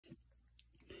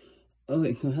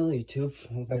Alright, so hello YouTube,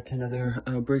 welcome back to another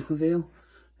bracelet video.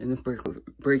 In this bracelet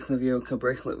video,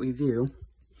 bracelet review.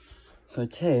 So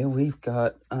today we've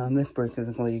got this bracelet,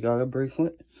 is a Lady Gaga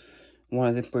bracelet.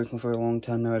 Wanted this bracelet for a long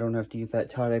time now. I don't have to use that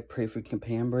Todd I Pray for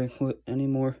Japan bracelet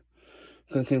anymore.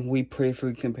 Because we pray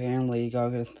for Japan, Lady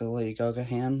Gaga is the Lady Gaga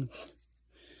hand.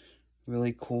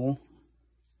 Really cool.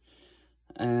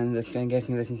 And this, I'm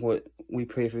guessing this is what we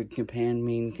pray for Japan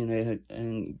means,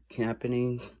 and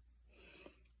happening.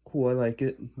 Cool, I like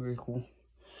it. Very cool.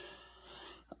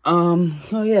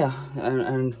 So yeah,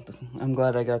 and I'm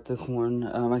glad I got this one.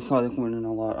 I saw this one in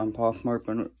a lot on Poshmark,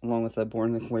 but along with that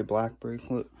Born This Way black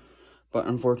bracelet. But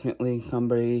unfortunately,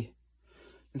 somebody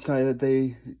decided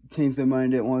they changed their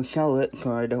mind, didn't want to sell it,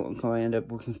 so I end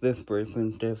up with this bracelet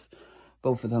instead of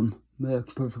both of them.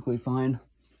 That's perfectly fine.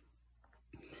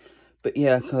 But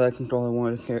yeah, so that's all I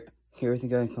wanted to share with you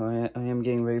guys. So I am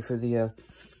getting ready for the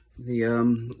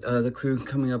cruise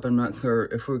coming up. I'm not sure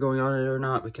if we're going on it or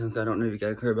not, because I don't know if you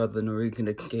guys heard about the Norwegian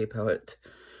escape, how it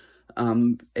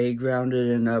grounded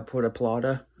in Puerto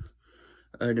Plata,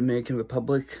 Dominican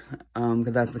Republic,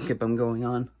 because that's the ship I'm going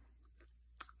on.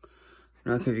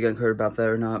 I'm not sure if you guys heard about that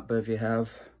or not, but if you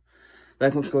have,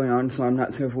 that's what's going on. So I'm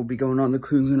not sure if we'll be going on the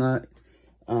cruise or not.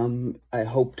 I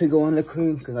hope to go on the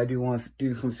cruise, because I do want to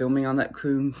do some filming on that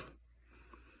cruise.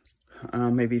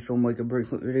 Maybe film like a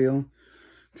bracelet video.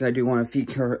 Because I do want to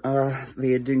feature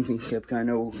the Disney ship, because I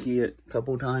know we'll see it a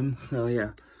couple times. So yeah,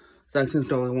 that's just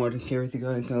all I wanted to share with you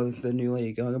guys. It's the new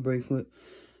Lady Gaga bracelet.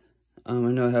 I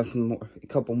know I have a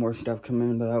couple more stuff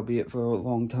coming in, but that'll be it for a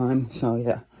long time. So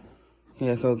yeah,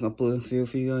 so I'll upload a video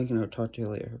for you guys, and I'll talk to you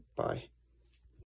later. Bye.